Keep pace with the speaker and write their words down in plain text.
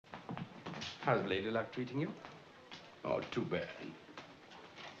How's Lady Luck treating you? Oh, too bad.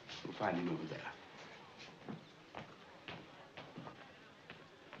 We'll find him over there.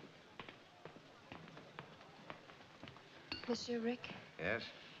 Monsieur Rick? Yes?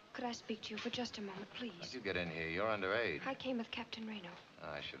 Could I speak to you for just a moment, please? How'd you get in here? You're underage. I came with Captain Reno.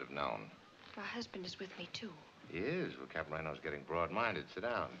 I should have known. My husband is with me, too. He is? Well, Captain Reno's getting broad-minded. Sit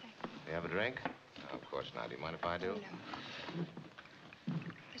down. You have a drink? No, of course not. Do you mind if I do? Oh, no.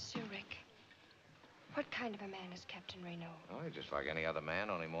 Monsieur Rick, what kind of a man is Captain Reno? Oh, he's just like any other man,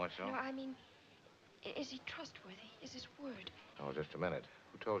 only more so. No, I mean, is he trustworthy? Is his word? Oh, just a minute.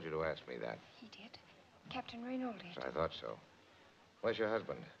 Who told you to ask me that? He did. Captain Reno did. I thought so. Where's your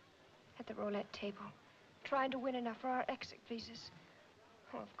husband? At the roulette table, trying to win enough for our exit visas.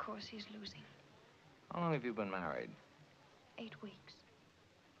 Oh, of course, he's losing. How long have you been married? 8 weeks.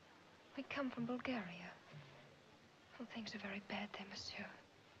 We come from Bulgaria. Oh, things are very bad there, monsieur.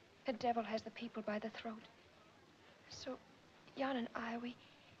 The devil has the people by the throat. So, Jan and I,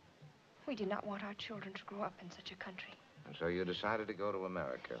 we did not want our children to grow up in such a country. And so you decided to go to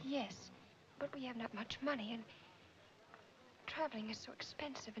America? Yes, but we have not much money, and traveling is so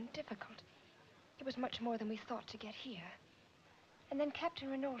expensive and difficult. It was much more than we thought to get here. And then Captain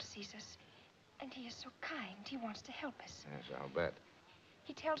Renault sees us, and he is so kind. He wants to help us. Yes, I'll bet.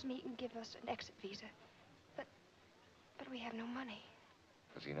 He tells me he can give us an exit visa, but we have no money.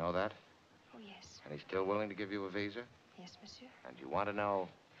 Does he know that? Oh, yes. And he's still willing to give you a visa? Yes, monsieur. And you want to know?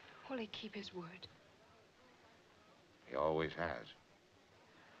 Will he keep his word? He always has.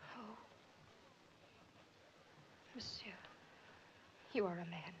 Oh. Monsieur, you are a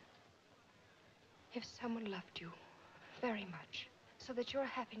man. If someone loved you very much, so that your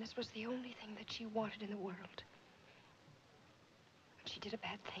happiness was the only thing that she wanted in the world, but she did a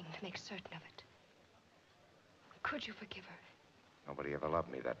bad thing to make certain of it, could you forgive her? Nobody ever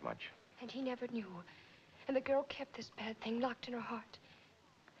loved me that much. And he never knew. And the girl kept this bad thing locked in her heart.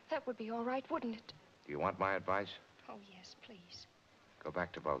 That would be all right, wouldn't it? Do you want my advice? Oh, yes, please. Go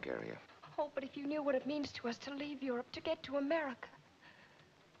back to Bulgaria. Oh, but if you knew what it means to us to leave Europe, to get to America.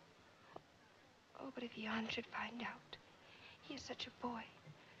 Oh, but if Jan should find out. He is such a boy.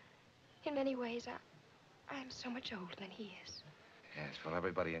 In many ways, I am so much older than he is. Yes, well,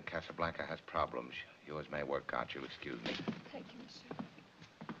 everybody in Casablanca has problems. Yours may work out. You'll excuse me. Thank you, monsieur.